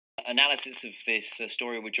analysis of this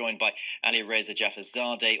story. We're joined by Alireza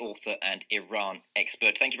Jafarzadeh, author and Iran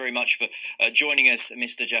expert. Thank you very much for joining us,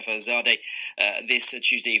 Mr. Jafarzadeh, this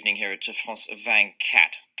Tuesday evening here at France 24.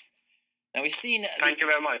 Now, we've seen... Thank you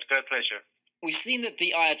very much. Great pleasure. We've seen that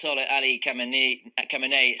the Ayatollah Ali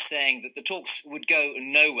Khamenei saying that the talks would go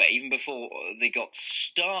nowhere even before they got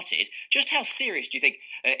started. Just how serious do you think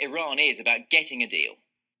Iran is about getting a deal?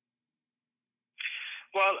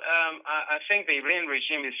 Well, I think the Iranian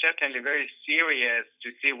regime is certainly very serious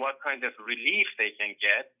to see what kind of relief they can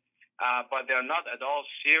get, but they're not at all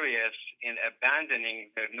serious in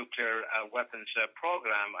abandoning their nuclear weapons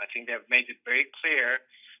program. I think they've made it very clear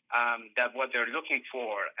that what they're looking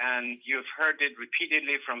for, and you've heard it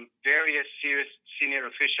repeatedly from various serious senior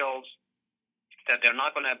officials, that they're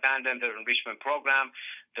not going to abandon their enrichment program,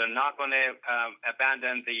 they're not going to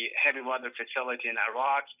abandon the heavy water facility in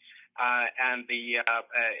Iraq, and the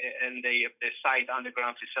site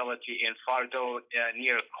underground facility in Fardo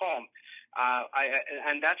near Qom.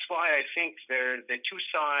 And that's why I think the two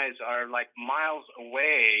sides are like miles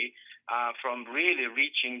away from really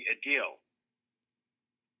reaching a deal.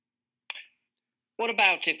 What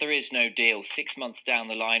about if there is no deal 6 months down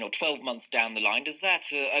the line or 12 months down the line? Does that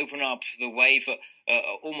open up the way for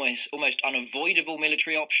almost unavoidable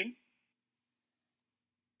military option?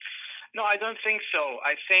 No, I don't think so.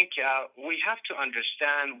 I think we have to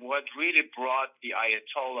understand what really brought the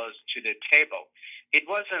Ayatollahs to the table. It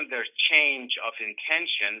wasn't their change of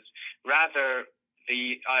intentions. Rather,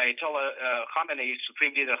 the Ayatollah Khamenei,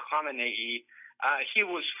 Supreme Leader Khamenei, he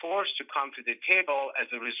was forced to come to the table as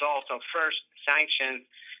a result of first sanctions,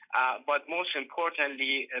 but most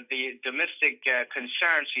importantly, the domestic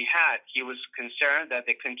concerns he had. He was concerned that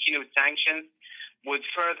the continued sanctions would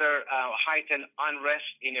further heighten unrest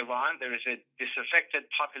in Iran. There is a disaffected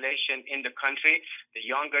population in the country, the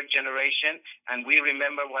younger generation, and we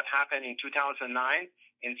remember what happened in 2009,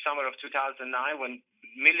 in summer of 2009, when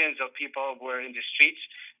millions of people were in the streets,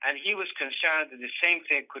 and he was concerned that the same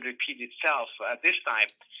thing could repeat itself this time.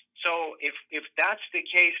 So if that's the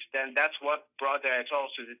case, then that's what brought the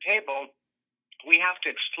Ayatollahs to the table. We have to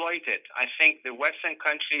exploit it. I think the Western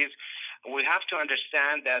countries will have to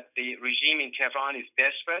understand that the regime in Tehran is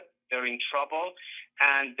desperate. They're in trouble,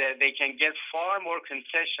 and they can get far more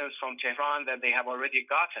concessions from Tehran than they have already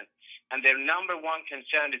gotten. And their number one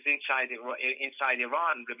concern is inside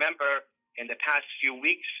Iran. Remember, in the past few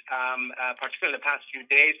weeks, particularly the past few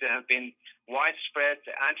days, there have been widespread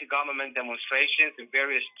anti-government demonstrations in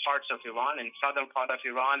various parts of Iran, in southern part of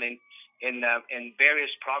Iran, in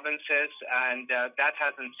various provinces, and that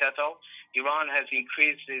hasn't settled. Iran has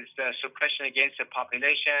increased its suppression against the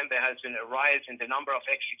population. There has been a rise in the number of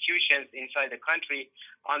executions inside the country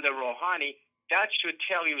under Rouhani. That should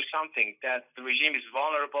tell you something, that the regime is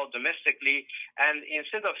vulnerable domestically, and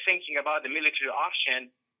instead of thinking about the military option,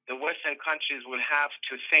 the Western countries will have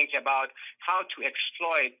to think about how to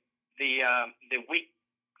exploit the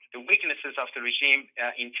weaknesses of the regime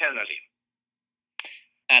internally.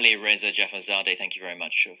 Alireza Jafarzadeh, thank you very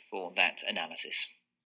much for that analysis.